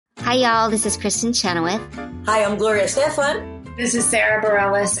Hi, y'all. This is Kristen Chenoweth. Hi, I'm Gloria Estefan. This is Sarah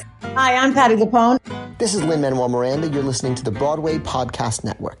Bareilles. Hi, I'm Patti LuPone. This is Lin-Manuel Miranda. You're listening to the Broadway Podcast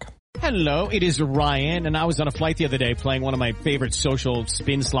Network. Hello, it is Ryan, and I was on a flight the other day playing one of my favorite social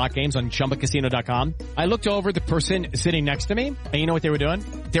spin slot games on ChumbaCasino.com. I looked over the person sitting next to me, and you know what they were doing?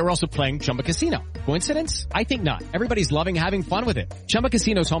 They were also playing Chumba Casino. Coincidence? I think not. Everybody's loving having fun with it. Chumba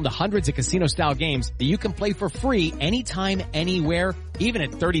Casino is home to hundreds of casino-style games that you can play for free anytime, anywhere, even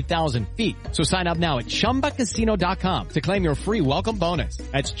at 30,000 feet. So sign up now at ChumbaCasino.com to claim your free welcome bonus.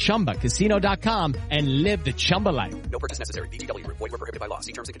 That's ChumbaCasino.com and live the Chumba life. No purchase necessary. VGW. Void where prohibited by law.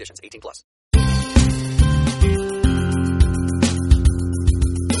 See terms and conditions. 18+.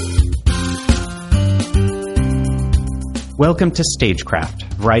 Welcome to Stagecraft,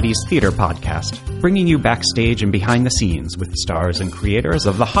 Variety's theater podcast, bringing you backstage and behind the scenes with the stars and creators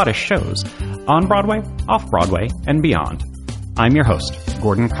of the hottest shows on Broadway, off-Broadway, and beyond. I'm your host,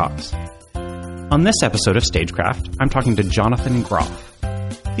 Gordon Cox. On this episode of Stagecraft, I'm talking to Jonathan Groff.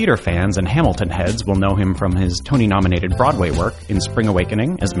 Theater fans and Hamilton heads will know him from his Tony-nominated Broadway work in Spring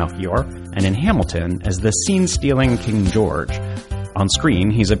Awakening as Melchior and in Hamilton as the scene-stealing King George. On screen,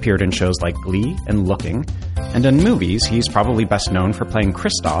 he's appeared in shows like Glee and Looking, and in movies, he's probably best known for playing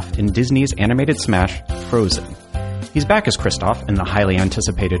Kristoff in Disney's animated smash Frozen. He's back as Kristoff in the highly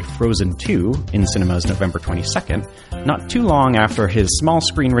anticipated Frozen 2 in cinemas November 22nd, not too long after his small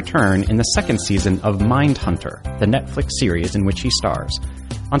screen return in the second season of Mindhunter, the Netflix series in which he stars.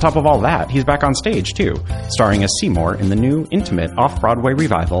 On top of all that, he's back on stage, too, starring as Seymour in the new, intimate, off-Broadway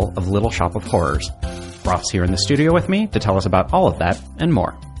revival of Little Shop of Horrors. Groff's here in the studio with me to tell us about all of that and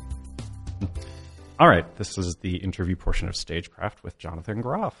more. All right, this is the interview portion of Stagecraft with Jonathan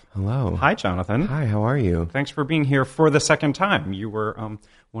Groff. Hello. Hi, Jonathan. Hi, how are you? Thanks for being here for the second time. You were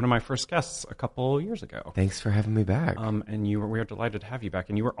one of my first guests a couple years ago. Thanks for having me back. And we are delighted to have you back.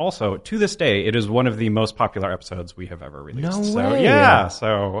 And you were also, to this day, it is one of the most popular episodes we have ever released. No so, way. Yeah,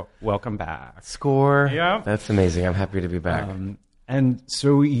 so welcome back. Score. Yeah. That's amazing. I'm happy to be back. And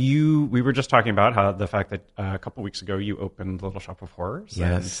so we were just talking about how the fact that a couple weeks ago you opened Little Shop of Horrors.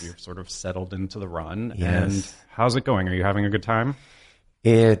 Yes. And you're sort of settled into the run. Yes. And how's it going? Are you having a good time?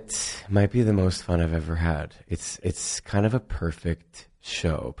 It might be the most fun I've ever had. It's kind of a perfect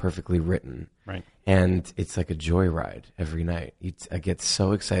show, perfectly written. Right. And it's like a joyride every night. I get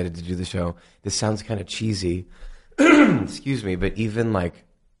so excited to do the show. This sounds kind of cheesy, excuse me, but even like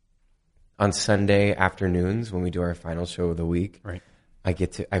on Sunday afternoons when we do our final show of the week, right,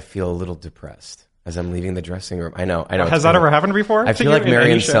 I feel a little depressed as I'm leaving the dressing room. I know. Has that ever happened before? I feel like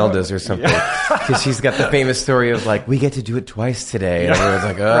Marion Seldes or something. Because she's got the famous story of like, we get to do it twice today. And everyone's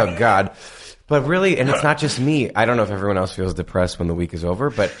like, oh, God. But really, and it's not just me. I don't know if everyone else feels depressed when the week is over,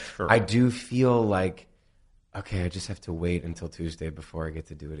 but Sure. I do feel like, okay, I just have to wait until Tuesday before I get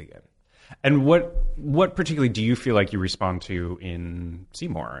to do it again. And what particularly do you feel like you respond to in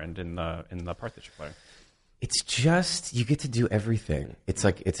Seymour and in the part that you play? It's just, you get to do everything. It's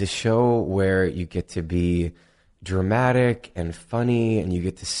like, it's a show where you get to be dramatic and funny and you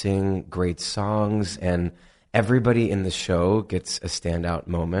get to sing great songs and everybody in the show gets a standout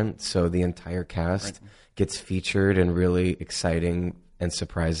moment. So the entire cast gets featured in really exciting and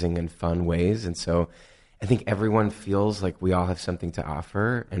surprising and fun ways. And so I think everyone feels like we all have something to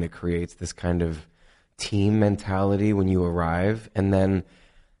offer and it creates this kind of team mentality when you arrive. And then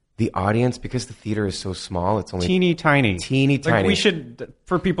the audience, because the theater is so small, it's only teeny tiny. Like we should,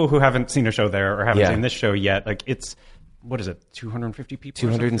 for people who haven't seen a show there or haven't Yeah. seen this show yet, like it's, what is it, 250 people?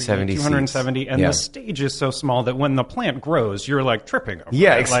 270 270, and Yeah. the stage is so small that when the plant grows, you're like tripping over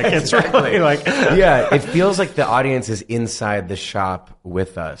Yeah, it. exactly. Like it's really like yeah, it feels like the audience is inside the shop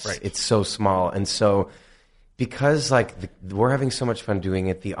with us. Right. It's so small, and so because like we're having so much fun doing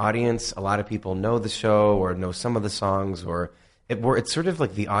it, the audience, a lot of people know the show or know some of the songs, or it's sort of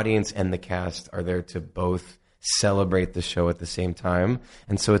like the audience and the cast are there to both celebrate the show at the same time,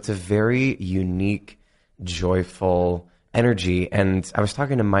 and so it's a very unique, joyful energy. And I was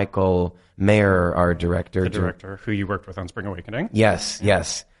talking to Michael Mayer, our director. the director who you worked with on Spring Awakening. Yes,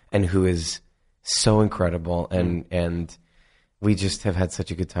 and who is so incredible, and we just have had such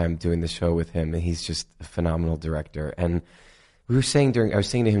a good time doing the show with him, and he's just a phenomenal director. And I was saying to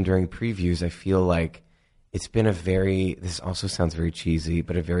him during previews, I feel like it's been this also sounds very cheesy,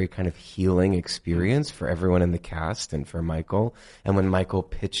 but a very kind of healing experience for everyone in the cast and for Michael. And when Michael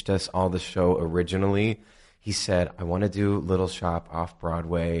pitched us all the show originally, he said, I want to do Little Shop off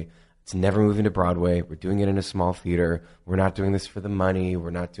Broadway. It's never moving to Broadway. We're doing it in a small theater. We're not doing this for the money.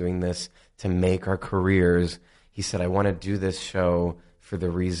 We're not doing this to make our careers. He said, I want to do this show for the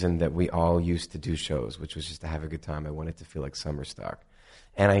reason that we all used to do shows, which was just to have a good time. I want it to feel like summer stock.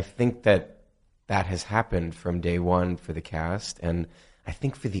 And I think that has happened from day one for the cast. And I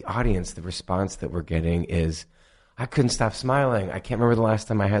think for the audience, the response that we're getting is, I couldn't stop smiling. I can't remember the last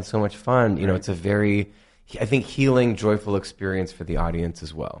time I had so much fun. You know, it's a very, I think, healing, joyful experience for the audience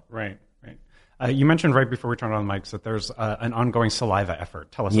as well. Right. You mentioned right before we turned on the mics that there's an ongoing saliva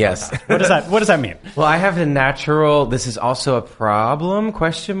effort. Tell us Yes. about that. What does that mean? Well, I have a natural, this is also a problem,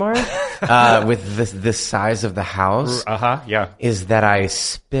 question mark, with the size of the house. Yeah. Is that I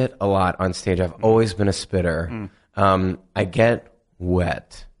spit a lot on stage. I've always been a spitter. I get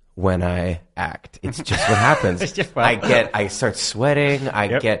wet when I act. It's just what happens. I start sweating.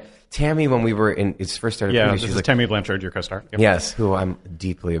 Tammy, when we were in, it's first started. Yeah, this is like, Tammy Blanchard, your co-star. Yep. Yes, who I'm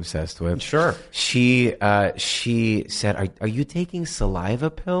deeply obsessed with. Sure. She said, "Are you taking saliva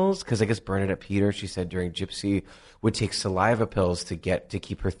pills?" Because I guess Bernadette Peters, she said during Gypsy, would take saliva pills to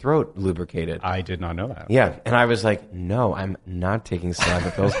keep her throat lubricated. I did not know that. Yeah, and I was like, "No, I'm not taking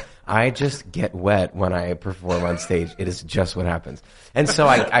saliva pills. I just get wet when I perform on stage. It is just what happens." And so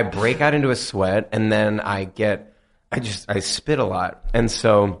I break out into a sweat, and then I spit a lot, and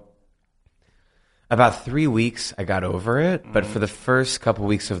so. About 3 weeks, I got over it, but for the first couple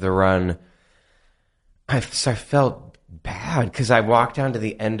weeks of the run, I felt bad because I walked down to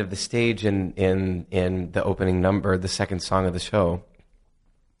the end of the stage in the opening number, the second song of the show,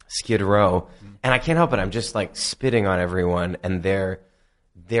 Skid Row, and I can't help it. I'm just like spitting on everyone, and they're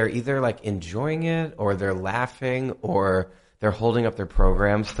either like enjoying it, or they're laughing, or they're holding up their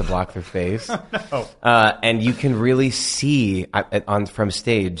programs to block their face. And you can really see from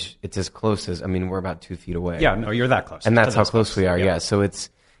stage, it's as close as, I mean, we're about 2 feet away. Yeah, no, you're that close. And that's how close we are, yeah. So it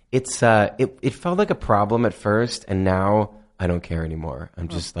felt like a problem at first, and now I don't care anymore. I'm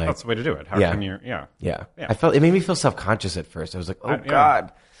just like... That's the way to do it. How can you... Yeah. It made me feel self-conscious at first. I was like, oh,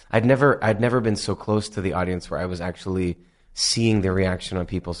 God. I'd never been so close to the audience where I was actually seeing the reaction on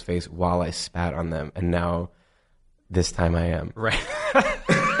people's face while I spat on them. And now... This time I am. Right.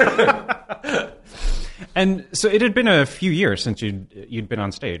 And so it had been a few years since you'd been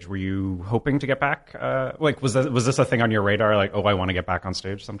on stage. Were you hoping to get back? Was this a thing on your radar? Like, oh, I want to get back on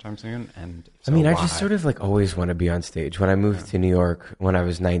stage sometime soon? And so I just sort of like always want to be on stage. When I moved to New York when I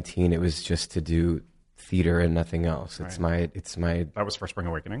was 19, it was just to do theater and nothing else. It's my. That was for Spring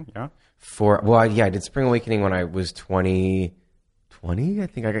Awakening, yeah. I did Spring Awakening when I was 20, I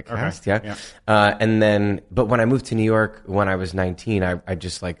think I got cast, yeah. But when I moved to New York when I was 19, I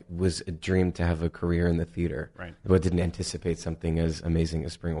just like was a dream to have a career in the theater. Right. But I didn't anticipate something as amazing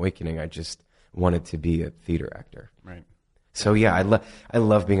as Spring Awakening. I just wanted to be a theater actor. Right. So yeah, I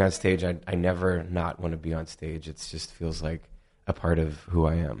love being on stage. I never not want to be on stage. It just feels like a part of who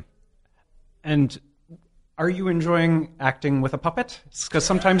I am. And are you enjoying acting with a puppet? Because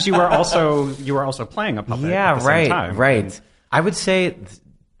sometimes you are also playing a puppet. Yeah, at the same time. Right. I would say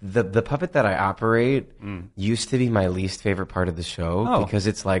the puppet that I operate used to be my least favorite part of the show because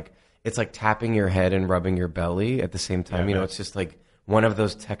it's like tapping your head and rubbing your belly at the same time. Yeah, it's just like one of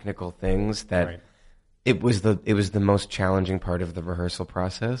those technical things that it was the most challenging part of the rehearsal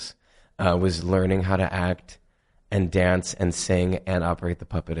process was learning how to act and dance and sing and operate the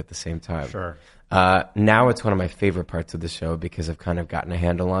puppet at the same time. Sure. Now it's one of my favorite parts of the show because I've kind of gotten a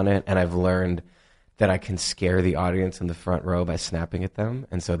handle on it, and I've learned that I can scare the audience in the front row by snapping at them,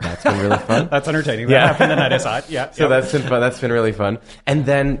 and so that's been really fun. That's entertaining. That happened the night I saw it. Yeah. So that's been fun. That's been really fun. And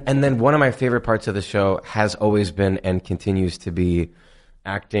then one of my favorite parts of the show has always been and continues to be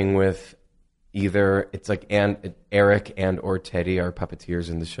acting with either it's like Eric and or Teddy are puppeteers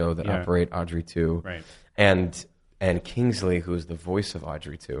in the show that operate Audrey 2. Right. And Kingsley, who is the voice of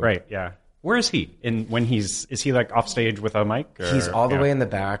Audrey 2. Right. Yeah. Where is he? Is he like off stage with a mic? Or? He's all the way in the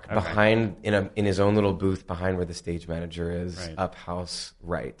back, behind in his own little booth behind where the stage manager is, up house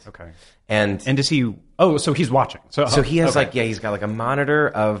right. Okay. And is he? Oh, so he's watching. So he has he's got like a monitor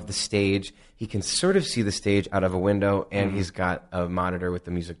of the stage. He can sort of see the stage out of a window, and he's got a monitor with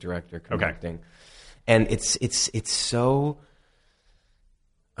the music director connecting. Okay. And it's so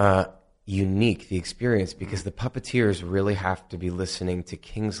unique, the experience, because the puppeteers really have to be listening to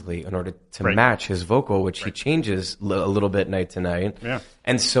Kingsley in order to match his vocal, which he changes a little bit night to night. Yeah.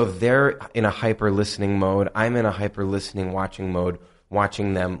 And so they're in a hyper listening mode. I'm in a hyper listening watching mode,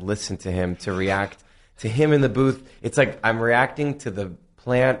 watching them listen to him, to react to him in the booth. It's like I'm reacting to the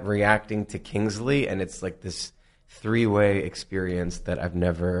plant, reacting to Kingsley, and it's like this three-way experience that I've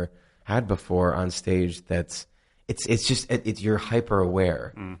never had before on stage. It's you're hyper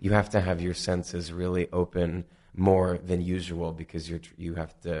aware. You have to have your senses really open more than usual because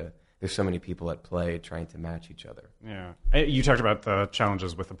there's so many people at play trying to match each other. Yeah. You talked about the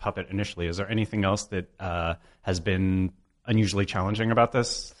challenges with the puppet initially. Is there anything else that has been unusually challenging about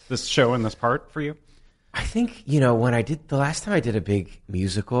this show and this part for you? I think, when the last time I did a big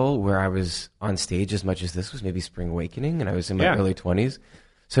musical where I was on stage as much as this was maybe Spring Awakening, and I was in my early 20s.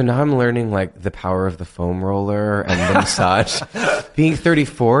 So now I'm learning like the power of the foam roller and the massage. Being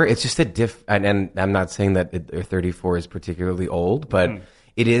 34, it's just and I'm not saying that 34 is particularly old, but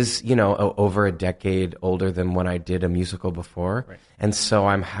it is, over a decade older than when I did a musical before. Right. And so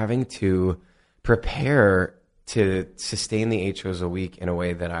I'm having to prepare to sustain the 8 shows a week in a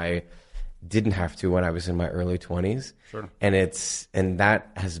way that I didn't have to when I was in my early 20s. Sure. And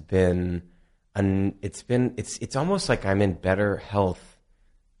that has been, it's almost like I'm in better health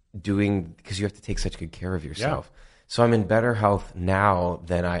because you have to take such good care of yourself. Yeah. So I'm in better health now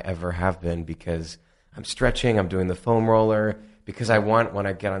than I ever have been because I'm stretching, I'm doing the foam roller, because I want, when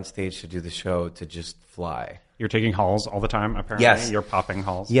I get on stage to do the show, to just fly. You're taking Halls all the time, apparently? Yes. You're popping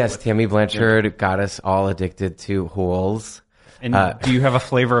Halls? Yes, Tammy Blanchard got us all addicted to Halls. And do you have a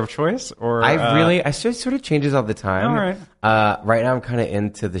flavor of choice? Or I sort of changes all the time. All right. Right now I'm kind of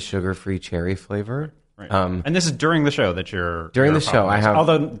into the sugar-free cherry flavor. Right. And this is during the show that you're... During the show, I have...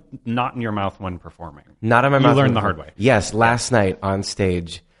 Although not in your mouth when performing. Not in my mouth. You learned the hard way. Yes, last night on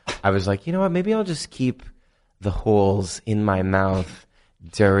stage, I was like, you know what, maybe I'll just keep the holes in my mouth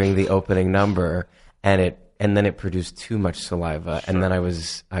during the opening number, and then it produced too much saliva, sure. And then I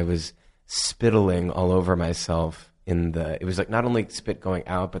was spittling all over myself it was like not only spit going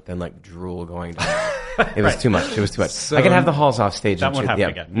out, but then like drool going down. It was too much. It was too much. So I can have the Halls off stage. That won't happen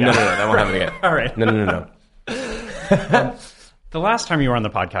again. No, that won't happen again. All right. No. The last time you were on the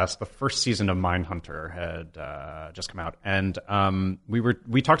podcast, the first season of Mindhunter had just come out, and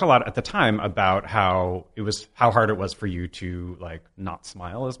we talked a lot at the time about how hard it was for you to like not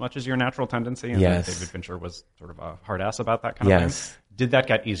smile as much as your natural tendency, and yes. David Fincher was sort of a hard ass about that kind of thing. Did that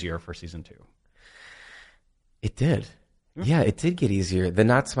get easier for season 2? It did. Yeah, it did get easier. The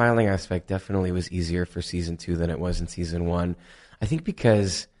not smiling aspect definitely was easier for season 2 than it was in season 1. I think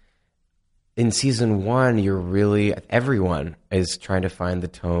because in season 1, everyone is trying to find the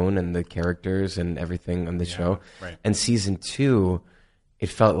tone and the characters and everything on the show. Right. And season 2, it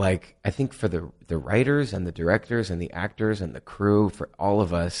felt like, I think for the writers and the directors and the actors and the crew, for all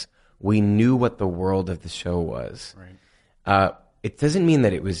of us, we knew what the world of the show was. Right. It doesn't mean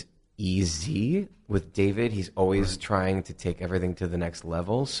that it was easy. With David, he's always trying to take everything to the next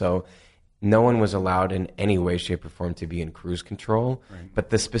level. So no one was allowed in any way, shape, or form to be in cruise control. Right. But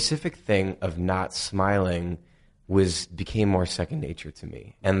the specific thing of not smiling became more second nature to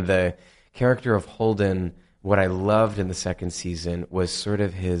me. And the character of Holden, what I loved in the second season was sort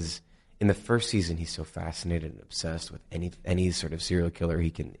of in the first season, he's so fascinated and obsessed with any sort of serial killer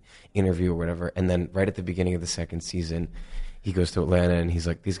he can interview or whatever. And then right at the beginning of the second season, he goes to Atlanta and he's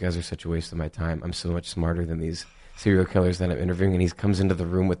like, these guys are such a waste of my time. I'm so much smarter than these serial killers that I'm interviewing. And he comes into the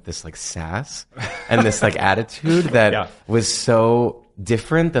room with this like sass and this like attitude that was so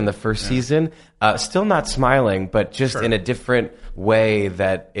different than the first season. Still not smiling, but just in a different way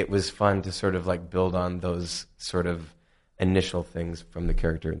that it was fun to sort of like build on those sort of initial things from the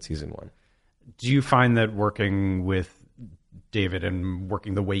character in season 1. Do you find that working with David and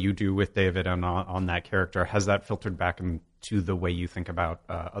working the way you do with David and on that character, has that filtered back into the way you think about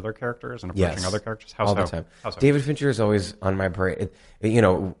other characters and approaching other characters? All the time. David Fincher is always on my brain.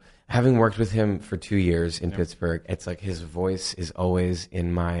 Having worked with him for 2 years in Pittsburgh, it's like his voice is always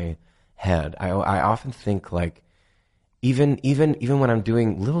in my head. I often think like, even when I'm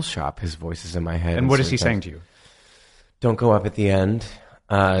doing Little Shop, his voice is in my head. And what is he saying to you? Don't go up at the end.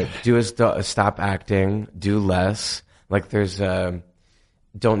 Stop acting. Do less. Like there's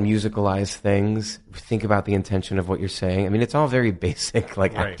don't musicalize things. Think about the intention of what you're saying. I mean, it's all very basic,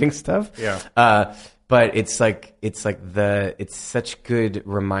 like acting stuff. Yeah. But it's such good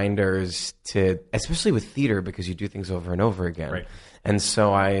reminders to, especially with theater, because you do things over and over again. Right. And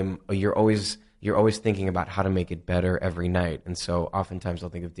so you're always thinking about how to make it better every night. And so oftentimes I'll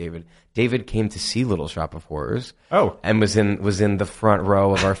think of David. David came to see Little Shop of Horrors. Oh. And was in the front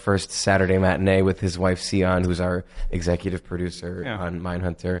row of our first Saturday matinee with his wife Sion, who's our executive producer on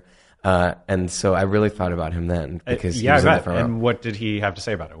Mindhunter. And so I really thought about him then because he was in the front row. And what did he have to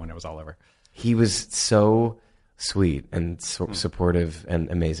say about it when it was all over? He was so sweet and supportive and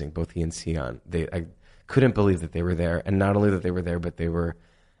amazing, both he and Sion. I couldn't believe that they were there. And not only that they were there, but they were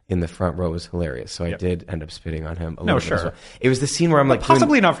in the front row. Was hilarious. So I did end up spitting on him a little bit as well. It was the scene where I'm like...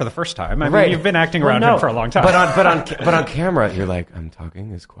 Possibly not for the first time. I mean, you've been acting around him for a long time. But on camera, you're like, I'm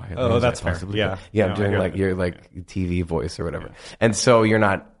talking as quietly as that's I fair. Yeah. Yeah, I'm doing like your like TV voice or whatever. Yeah. And so you're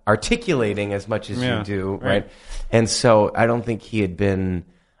not articulating as much as you do, right? And so I don't think he had been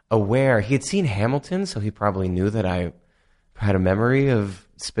aware. He had seen Hamilton, so he probably knew that I had a memory of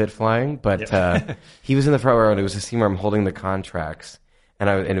spit flying, but he was in the front row, and it was a scene where I'm holding the contracts, and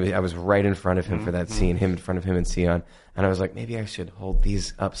I was right in front of him for that scene, him in front of him and Sion, and I was like, maybe I should hold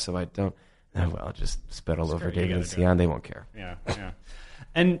these up so I don't. Oh, well, I'll just spit all over David and Sion. They won't care. Yeah.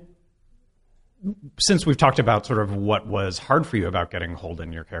 And since we've talked about sort of what was hard for you about getting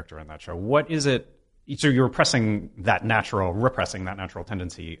Holden, your character in that show, what is it? So you're repressing that natural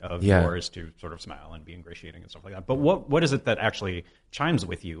tendency of yours to sort of smile and be ingratiating and stuff like that. But what is it that actually chimes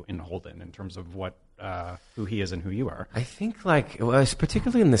with you in Holden in terms of what who he is and who you are? I think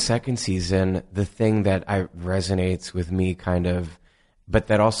particularly in the second season, the thing that resonates with me kind of, but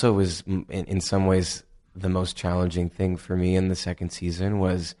that also was in some ways the most challenging thing for me in the second season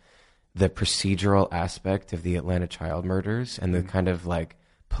was the procedural aspect of the Atlanta child murders and the kind of like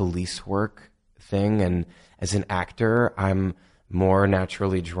police work thing. And as an actor, I'm more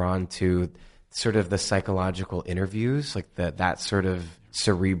naturally drawn to sort of the psychological interviews, like that sort of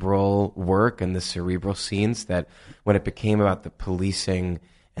cerebral work and the cerebral scenes, that when it became about the policing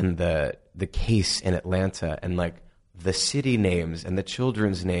and the case in Atlanta and like the city names and the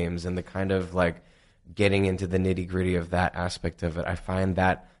children's names and the kind of like getting into the nitty gritty of that aspect of it, I find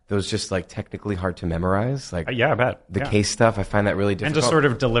that those just like technically hard to memorize. Like, I bet. The case stuff, I find that really difficult. And just sort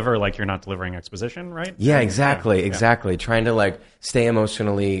of deliver like you're not delivering exposition, right? Yeah, exactly. Trying to like stay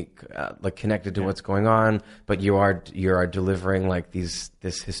emotionally like connected to what's going on, but you are delivering like this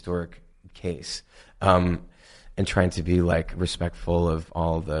historic case, and trying to be like respectful of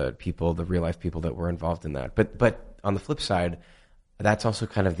all the people, the real life people that were involved in that. But on the flip side, that's also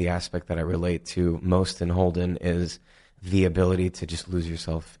kind of the aspect that I relate to most in Holden is the ability to just lose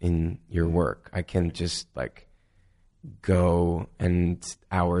yourself in your work. I can just like go and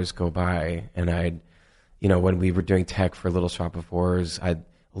hours go by, and when we were doing tech for Little Shop of Horrors, I'd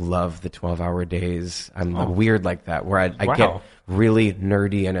love the 12-hour days. I'm weird like that, where I get really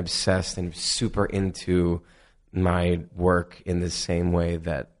nerdy and obsessed and super into my work in the same way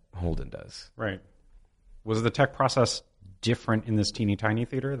that Holden does. Right. Was the tech process different in this teeny tiny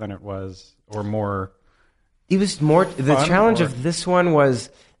theater than it was, or more? It was more. The challenge of this one was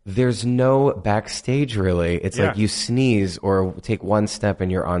there's no backstage really. It's like you sneeze or take one step and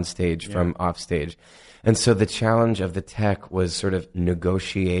you're on stage from off stage. And so the challenge of the tech was sort of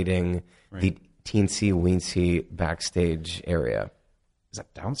negotiating the teensy weensy backstage area. Is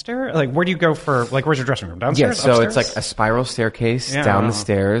that downstairs? Like, where do you go for, like, where's your dressing room? Downstairs? Yeah, so upstairs? it's like a spiral staircase down the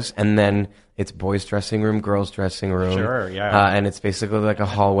stairs, and then it's boys' dressing room, girls' dressing room. Sure, yeah. And it's basically like a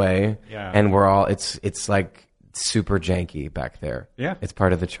hallway. Yeah. And it's like super janky back there. Yeah. It's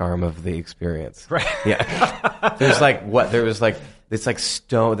part of the charm of the experience. Right. Yeah. It's like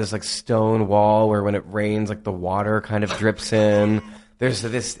stone wall where when it rains, like the water kind of drips in. There's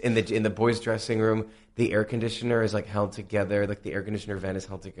this in the boys' dressing room. The air conditioner is like held together, like the air conditioner vent is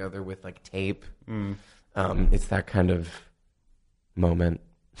held together with like tape. It's that kind of moment.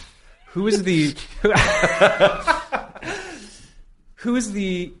 Who is the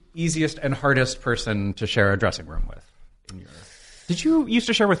easiest and hardest person to share a dressing room with? Did you used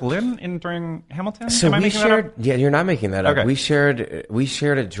to share with Lynn during Hamilton? So Am I we making that up? shared. Yeah, you're not making that up. Okay. We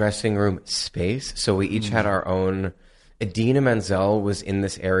shared a dressing room space. So we each had our own. Idina Menzel was in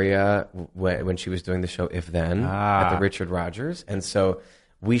this area when she was doing the show If Then at the Richard Rodgers, and so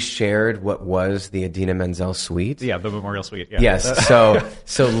we shared what was the Idina Menzel suite. Yeah, the memorial suite. Yeah. Yes. So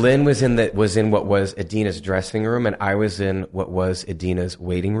Lynn was in what was Idina's dressing room, and I was in what was Idina's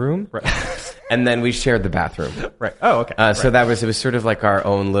waiting room. Right. And then we shared the bathroom. Right. Oh, okay. So it was sort of like our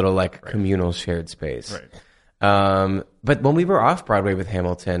own little like communal shared space. Right. But when we were off Broadway with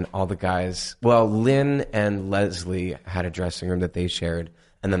Hamilton, all the guys, Lynn and Leslie had a dressing room that they shared,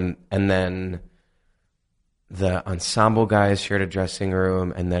 and then the ensemble guys shared a dressing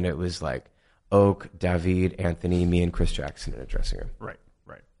room, and then it was like Oak, David, Anthony, me, and Chris Jackson in a dressing room. Right.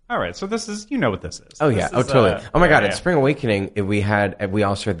 All right. So this is, you know what this is. Oh yeah. Totally. Oh my God. Yeah. At Spring Awakening, we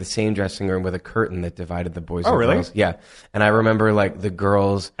all shared the same dressing room with a curtain that divided the boys and really? girls. Yeah. And I remember like the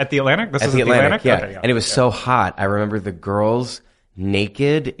girls at the Atlantic. This at is the Atlantic. Yeah. Okay, And it was so hot. I remember the girls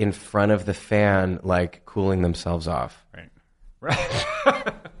naked in front of the fan, like cooling themselves off. Right.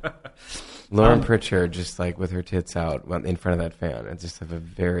 Lauren Pritchard just like with her tits out in front of that fan. I just have a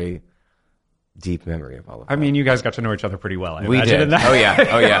very deep memory of all of that. I mean, you guys got to know each other pretty well. I we imagine, did. in that.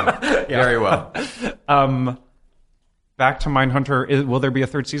 Oh yeah. Very well. Back to Mindhunter. Will there be a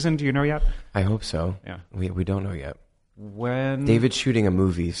third season? Do you know yet? I hope so. Yeah. We don't know yet. When David's shooting a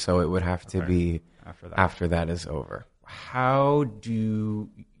movie, so it would have to be after that is over. How do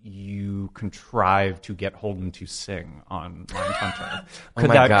you contrive to get Holden to sing on Mindhunter?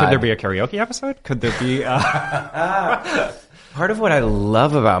 Could there be a karaoke episode? Could there be? Part of what I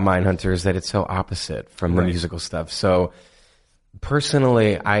love about Mindhunter is that it's so opposite from the Right. musical stuff. So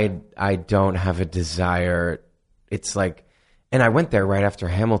personally, I don't have a desire. It's like, and I went there right after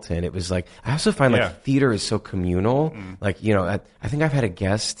Hamilton. It was like, I also find Yeah. like theater is so communal. Like, you know, I think I've had a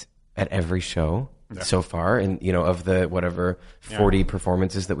guest at every show so far. And, you know, of the whatever 40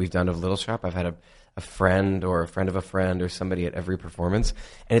 performances that we've done of Little Shop, I've had a friend or a friend of a friend or somebody at every performance.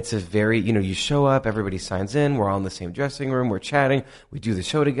 And it's a very, you know, you show up, everybody signs in, we're all in the same dressing room, we're chatting, we do the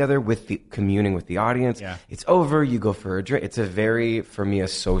show together with the communing with the audience. Yeah. It's over, you go for a drink. It's a very, for me, a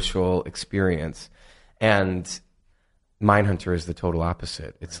social experience. And Mindhunter is the total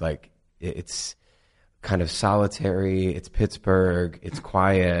opposite. It's like, it's kind of solitary. It's Pittsburgh. It's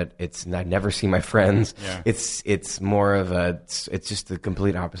quiet. I never see my friends. Yeah. It's more of it's just the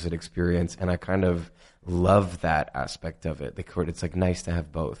complete opposite experience. And I kind of love that aspect of it. It's like nice to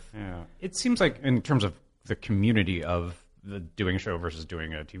have both. Yeah. It seems like in terms of the community of the doing a show versus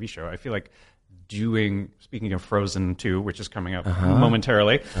doing a TV show, I feel like speaking of Frozen 2, which is coming up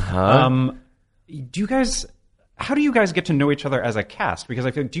momentarily, how do you guys get to know each other as a cast? Because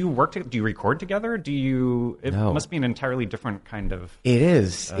I feel, do you record together? It No. must be an entirely different kind of It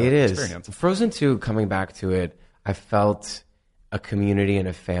is. experience. Frozen 2, coming back to it, I felt a community and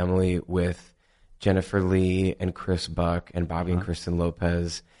a family with Jennifer Lee and Chris Buck and Bobby and Kristen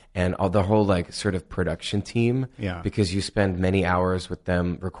Lopez and all the whole like sort of production team. Yeah. Because you spend many hours with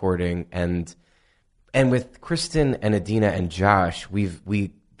them recording, and with Kristen and Adina and Josh, we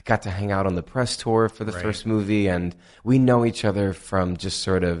got to hang out on the press tour for the first movie, and we know each other from just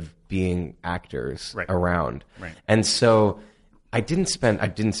sort of being actors around. Right. And so I didn't spend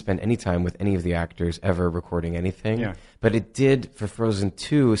any time with any of the actors ever recording anything. Yeah. But it did for Frozen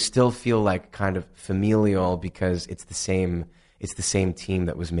 2 still feel like kind of familial because it's the same team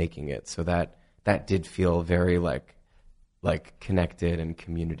that was making it. So that did feel very like connected and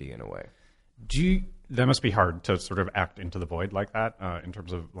community in a way. That must be hard to sort of act into the void like that in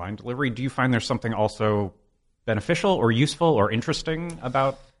terms of line delivery. Do you find there's something also beneficial or useful or interesting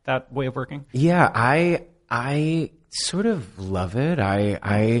about that way of working? Yeah, I sort of love it.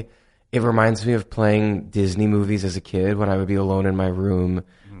 It reminds me of playing Disney movies as a kid when I would be alone in my room,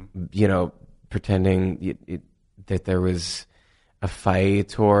 you know, pretending that there was a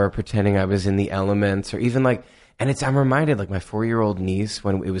fight or pretending I was in the elements or even like. And I'm reminded, like my 4-year-old niece,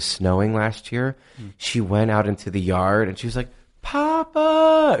 when it was snowing last year, she went out into the yard and she was like,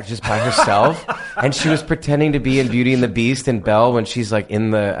 "Papa," just by herself. And she was pretending to be in Beauty and the Beast and Belle when she's like in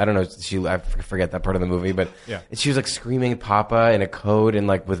the, I don't know, I forget that part of the movie, but she was like screaming "Papa" in a coat and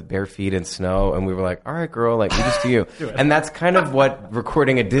like with bare feet in snow. And we were like, "All right, girl, like you just do you." And that's kind of what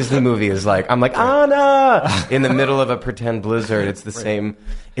recording a Disney movie is like. I'm like, "Anna," in the middle of a pretend blizzard. It's the same.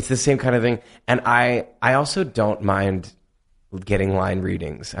 It's the same kind of thing. And I also don't mind getting line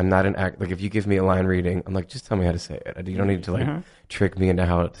readings. I'm not an act. Like if you give me a line reading, I'm like, just tell me how to say it. You don't need to like trick me into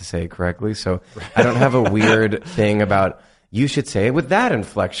how to say it correctly. So I don't have a weird thing about you should say it with that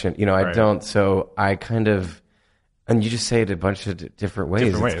inflection. You know, I don't. So I kind of, and you just say it a bunch of different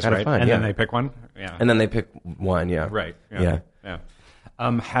ways. It's kind of fun. And then they pick one. Yeah. And then they pick one. Yeah. Right. Yeah.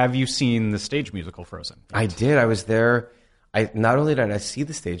 Have you seen the stage musical Frozen? I did. I was there. Not only did I see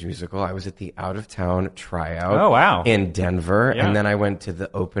the stage musical, I was at the out-of-town tryout. Oh, wow. In Denver, Yeah. and then I went to the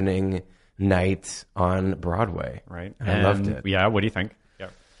opening night on Broadway. Right. And I loved it. Yeah. What do you think? Yeah.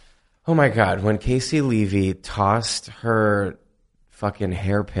 Oh my God, when Casey Levy tossed her fucking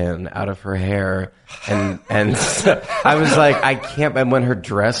hairpin out of her hair and I was like, I can't. And when her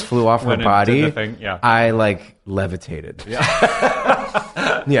dress flew off her When it did body, the thing, yeah. I like levitated.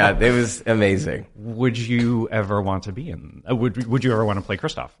 Yeah, it was amazing. Would you ever want to be in? Would you ever want to play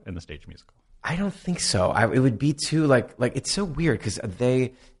Kristoff in the stage musical? I don't think so. It would be too like it's so weird because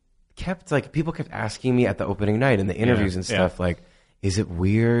they kept like people kept asking me at the opening night in the interviews and stuff like, is it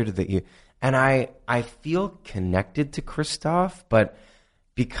weird that you? And I feel connected to Kristoff, but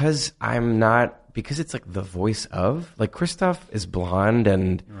because it's like the voice of like Kristoff is blonde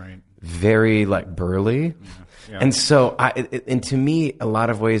and very like burly, and so and to me a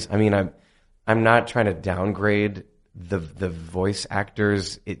lot of ways. I mean, I'm not trying to downgrade the voice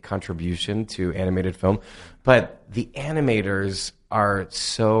actors' contribution to animated film, but the animators are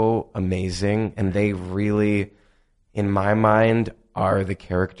so amazing, and they really, in my mind, are the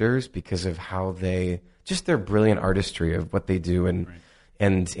characters because of how their brilliant artistry of what they do. And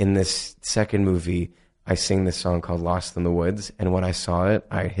in this second movie, I sing this song called Lost in the Woods. And when I saw it,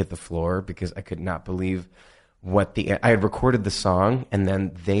 I hit the floor because I could not believe I had recorded the song, and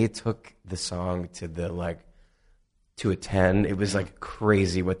then they took the song to the to a 10. It was like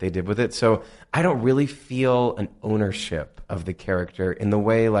crazy what they did with it. So I don't really feel an ownership of the character in the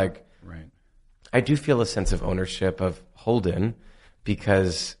way like Right. I do feel a sense of ownership of Holden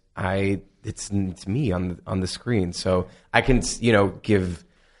because it's me on the screen. So I can, give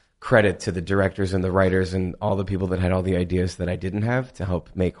credit to the directors and the writers and all the people that had all the ideas that I didn't have to help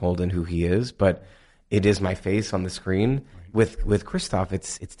make Holden who he is. But it is my face on the screen. Right. With Christoph,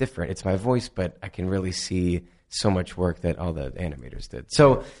 it's different. It's my voice, but I can really see so much work that all the animators did.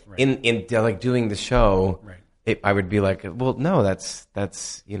 So right. in like doing the show, right. I would be like, well, no, that's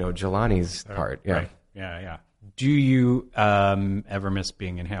Jelani's part. Yeah. Right. Yeah. Do you ever miss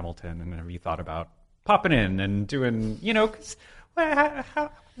being in Hamilton? And have you thought about popping in and doing, 'cause,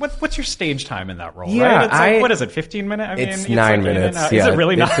 what's your stage time in that role? Yeah, right? It's like, what is it, 15 minutes? It's 9 minutes. Is it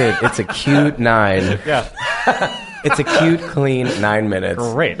really not? It's a cute 9. Yeah. It's a cute, clean 9 minutes.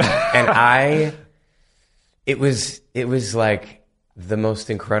 Great. And it was like the most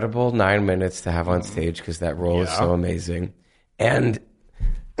incredible 9 minutes to have on stage because that role is so amazing. And,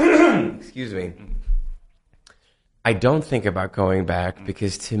 excuse me, I don't think about going back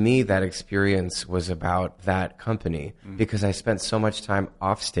because to me that experience was about that company because I spent so much time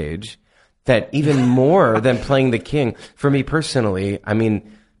off stage that even more than playing the king, for me personally, I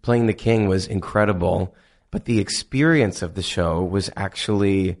mean, playing the king was incredible, but the experience of the show was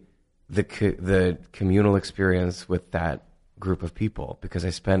actually the communal experience with that group of people because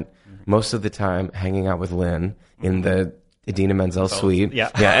I spent most of the time hanging out with Lynn in the Idina Menzel suite. Yeah.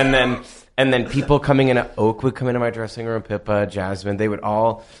 And then people coming in, Oak would come into my dressing room, Pippa, Jasmine, they would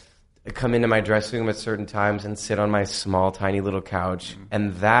all come into my dressing room at certain times and sit on my small, tiny little couch.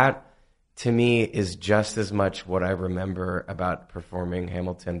 And that, to me, is just as much what I remember about performing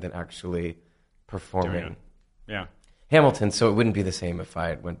Hamilton than actually performing Hamilton. So it wouldn't be the same if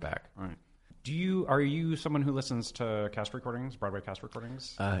I went back. All right. Are you someone who listens to cast recordings, Broadway cast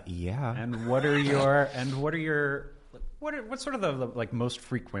recordings? Yeah. And what's sort of the like most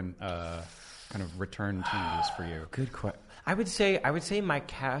frequent kind of return to use for you? Good question. I would say my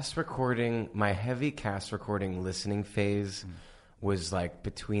heavy cast recording listening phase was like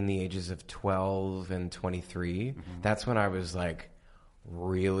between the ages of 12 and 23. That's when I was like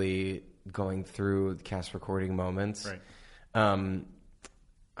really going through cast recording moments. Right.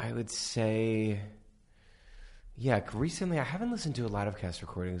 I would say, recently I haven't listened to a lot of cast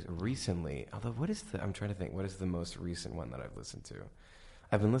recordings recently. Although, I'm trying to think, what is the most recent one that I've listened to?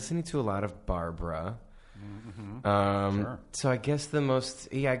 I've been listening to a lot of Barbara. Sure. So I guess the most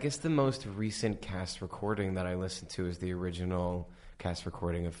recent cast recording that I listened to is the original cast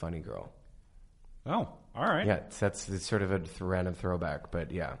recording of Funny Girl. Oh, all right. Yeah, it's sort of a random throwback,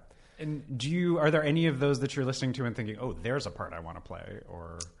 but yeah. And are there any of those that you're listening to and thinking, oh, there's a part I want to play,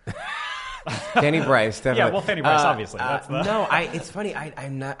 or Fanny Bryce, definitely. Yeah, well, Fanny Bryce, obviously. That's the... No, it's funny.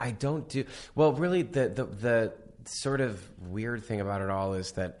 I don't do well. Really, the sort of weird thing about it all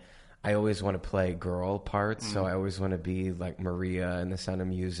is that I always want to play girl parts. So I always want to be like Maria in The Sound of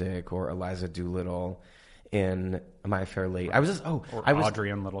Music or Eliza Doolittle in My Fair Lady. Audrey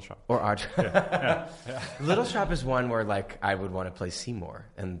in Little Shop. Or Audrey. Yeah. Little Shop is one where like I would want to play Seymour,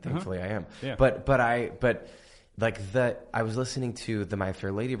 and thankfully I am. Yeah. But I was listening to the My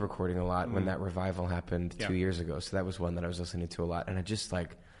Fair Lady recording a lot when that revival happened 2 years ago. So that was one that I was listening to a lot, and I just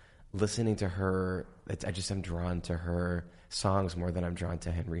like listening to her. I just am drawn to her songs more than I'm drawn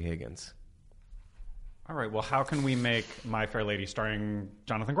to Henry Higgins. All right. Well, how can we make My Fair Lady starring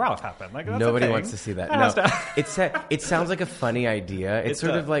Jonathan Groff happen? Like, that's Nobody a thing. wants to see that. No, it sounds like a funny idea. It's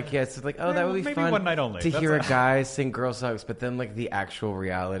sort of like it's like that would be maybe fun one night only. to hear a guy sing girl songs, but then like the actual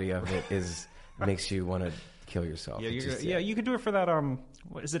reality of it makes you want to kill yourself. You could do it for that.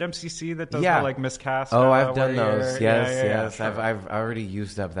 What is it, MCC that does the like miscast? Oh, I've done those. Yes. Sure. I've already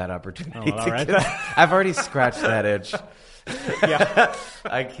used up that opportunity. Oh, all right. I've already scratched that itch. Yeah,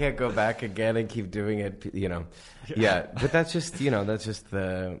 I can't go back again and keep doing it. Yeah. But that's just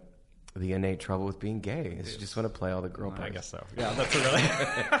the innate trouble with being gay. Is you just want to play all the girl parts. I guess so. Yeah, that's really.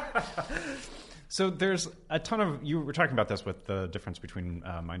 So there's a ton of, you were talking about this with the difference between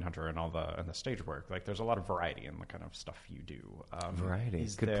Mindhunter and the stage work. Like there's a lot of variety in the kind of stuff you do. Variety.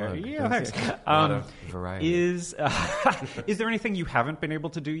 Good plug. plug. Yeah, thanks. A lot of variety. Is there anything you haven't been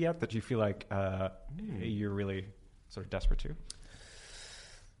able to do yet that you feel like you're really sort of desperate to?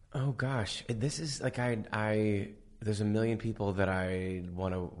 Oh gosh, this is like there's a million people that I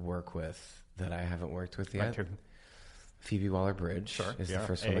want to work with that I haven't worked with yet. Phoebe Waller-Bridge is the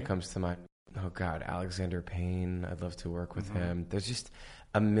first one that comes to mind. Oh God, Alexander Payne. I'd love to work with him. There's just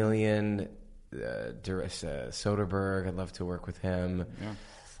a million. Soderbergh. I'd love to work with him.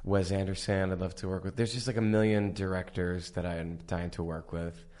 Wes Anderson I'd love to work with. There's just like a million directors that I'm dying to work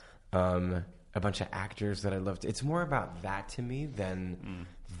with. A bunch of actors that I love. It's more about that to me than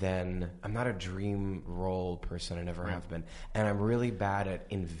I'm not a dream role person. I never have been. And I'm really bad at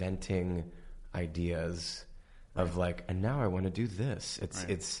inventing ideas of like, and now I want to do this.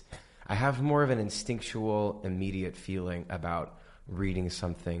 I have more of an instinctual, immediate feeling about reading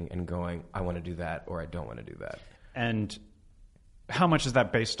something and going, I want to do that or I don't want to do that. And how much is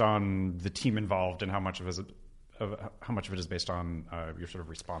that based on the team involved, and how much of it is based on your sort of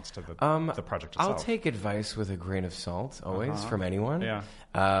response to the project itself? I'll take advice with a grain of salt always from anyone. Yeah.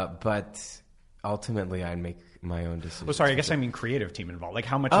 But ultimately, I make my own decisions. Well, sorry, I guess I mean creative team involved. Like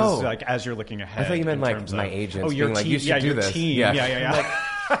how much is like as you're looking ahead? I thought you meant in like terms my of, agents your being like, team, you should do your this. Team. Yeah.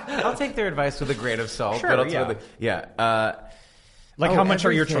 I'll take their advice with a grain of salt. Sure, but ultimately, how much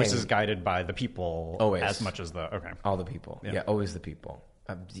are your everything. choices guided by the people Always. as much as the all the people? Yeah, always the people.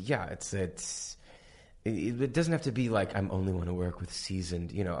 It doesn't have to be like I'm only want to work with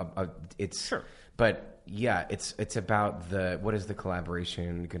seasoned. It's sure. But yeah, it's about what is the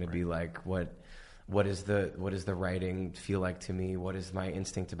collaboration going to be like? What is the writing feel like to me? What is my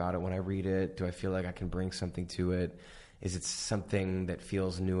instinct about it when I read it? Do I feel like I can bring something to it? Is it something that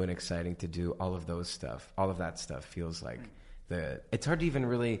feels new and exciting to do? All of that stuff feels like it's hard to even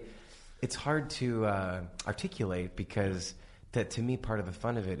really, it's hard to articulate because that to me part of the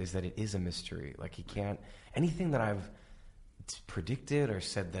fun of it is that it is a mystery. Like you can't, anything that I've predicted or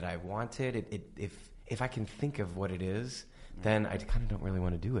said that I wanted, if I can think of what it is, then I kind of don't really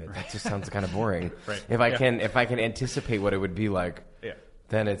want to do it. That just sounds kind of boring. Right. If I can anticipate what it would be like,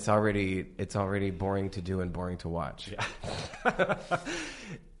 then it's already boring to do and boring to watch. Yeah.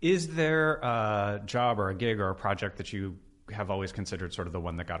 Is there a job or a gig or a project that you have always considered sort of the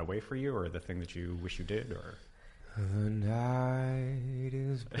one that got away for you, or the thing that you wish you did? Or the night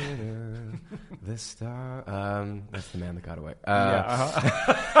is bitter, the star. That's the man that got away.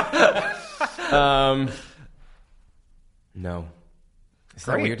 No. Is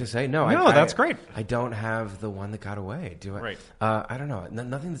that weird to say? No, that's great. I don't have the one that got away. Do I? Right. I don't know.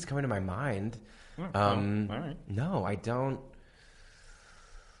 Nothing that's coming to my mind. All right. No, I don't.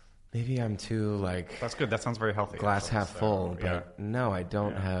 Maybe I'm too That's good. That sounds very healthy. Glass actually, half full. But no, I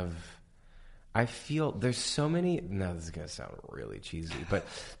don't have. I feel there's so many. Now this is gonna sound really cheesy, but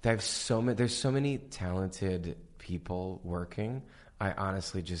there's so many talented people working. I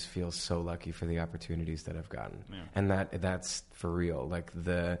honestly just feel so lucky for the opportunities that I've gotten, and that's for real.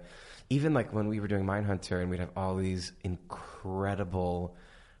 Even when we were doing Mindhunter, and we'd have all these incredible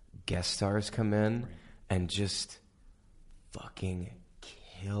guest stars come in and just fucking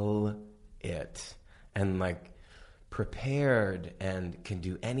kill it, and prepared and can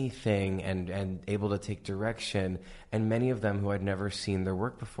do anything and able to take direction, and many of them who I'd never seen their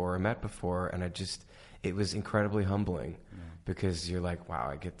work before or met before, and it was incredibly humbling because you're like, wow,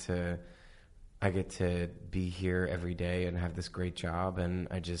 I get to be here every day and have this great job, and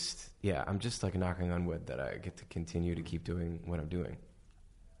I'm just knocking on wood that I get to continue to keep doing what I'm doing.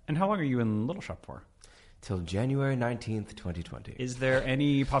 And how long are you in Little Shop for? Till January 19th, 2020. Is there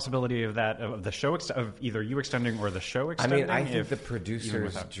any possibility of the show of either you extending or the show extending? I think the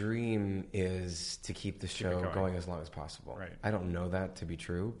producer's dream is to keep the show going as long as possible. Right. I don't know that to be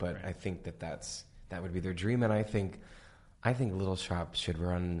true, but I think that would be their dream, and I think Little Shop should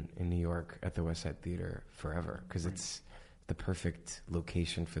run in New York at the West Side Theater forever because it's the perfect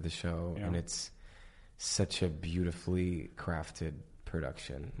location for the show, and it's such a beautifully crafted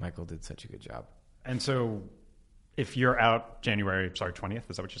production. Michael did such a good job. And so if you're out January 20th,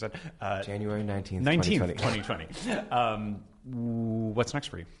 is that what you said? January 19th, 2020. What's next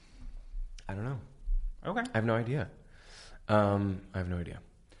for you? I don't know. Okay. I have no idea.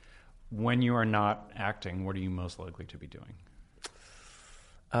 When you are not acting, what are you most likely to be doing?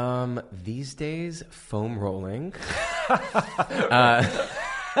 These days, foam rolling.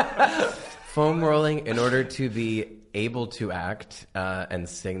 Foam rolling in order to be able to act and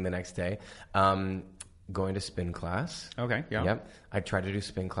sing the next day. Going to spin class. Okay, yeah. Yep. I try to do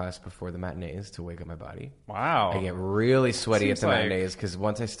spin class before the matinees to wake up my body. Wow. I get really sweaty at the matinees because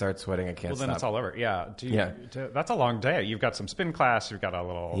once I start sweating, I can't stop. Well, then it's all over. Yeah. That's a long day. You've got some spin class. You've got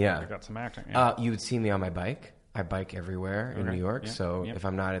you've got some acting. Yeah. You would see me on my bike. I bike everywhere in New York. Yeah. So if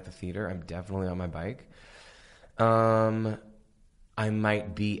I'm not at the theater, I'm definitely on my bike. I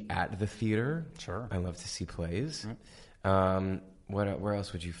might be at the theater. Sure. I love to see plays. Right. Where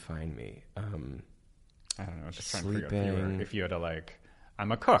else would you find me? I don't know. Just trying to figure out if you had to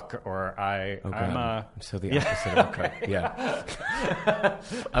I'm a cook, or I'm so the opposite of a cook. Yeah.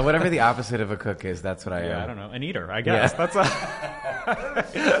 Whatever the opposite of a cook is, that's what I am. I don't know, an eater, I guess. Yeah. That's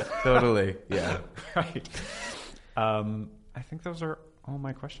Totally. Yeah. right. I think those are all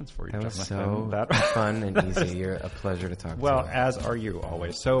my questions for you, That was Jonathan. so fun and easy. You're a pleasure to talk to. Well, as are you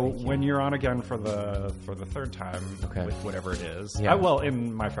always. So when you're on again for the third time with whatever it is,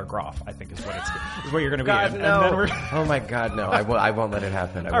 in My Fair Groff, I think is what you're going to be in. No. And then oh my God, no! I won't let it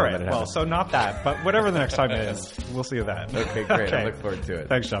happen. All right. Well, so not that, but whatever the next time is, we'll see you then. Okay, great. I look forward to it.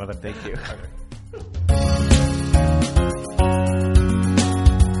 Thanks, Jonathan. Thank you.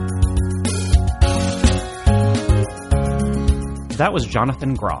 That was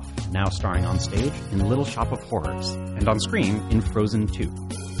Jonathan Groff, now starring on stage in Little Shop of Horrors and on screen in Frozen 2.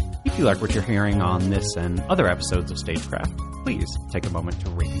 If you like what you're hearing on this and other episodes of Stagecraft, please take a moment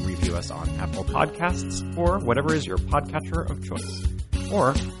to rate and review us on Apple Podcasts or whatever is your podcatcher of choice.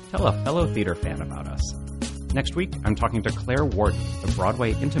 Or tell a fellow theater fan about us. Next week, I'm talking to Claire Warden, the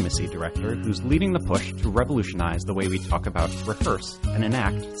Broadway intimacy director who's leading the push to revolutionize the way we talk about, rehearse, and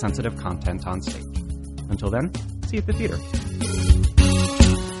enact sensitive content on stage. Until then, see you at the theater.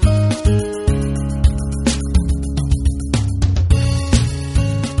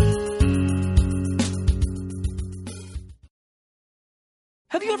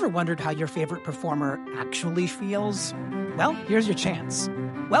 Have you ever wondered how your favorite performer actually feels? Well, here's your chance.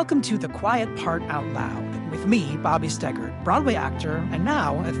 Welcome to The Quiet Part Out Loud with me, Bobby Steggert, Broadway actor and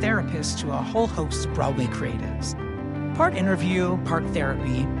now a therapist to a whole host of Broadway creatives. Part interview, part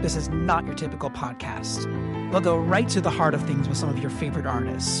therapy, this is not your typical podcast. We'll go right to the heart of things with some of your favorite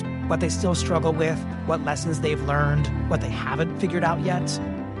artists, what they still struggle with, what lessons they've learned, what they haven't figured out yet.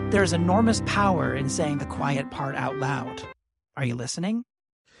 There's enormous power in saying the quiet part out loud. Are you listening?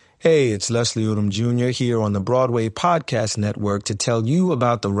 Hey, it's Leslie Odom Jr. here on the Broadway Podcast Network to tell you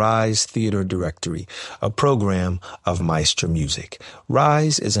about the Rise Theater Directory, a program of Maestro Music.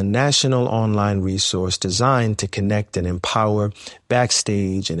 Rise is a national online resource designed to connect and empower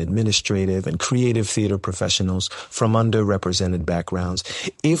backstage and administrative and creative theater professionals from underrepresented backgrounds.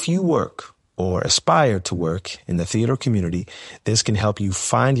 If you work or aspire to work in the theater community, this can help you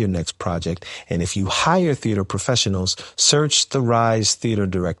find your next project. And if you hire theater professionals, search the Rise Theater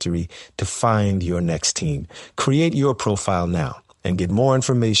Directory to find your next team. Create your profile now and get more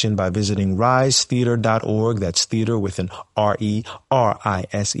information by visiting risetheater.org. That's theater with an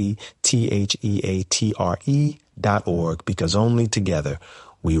RERISETHEATRE.org, because only together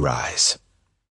we rise.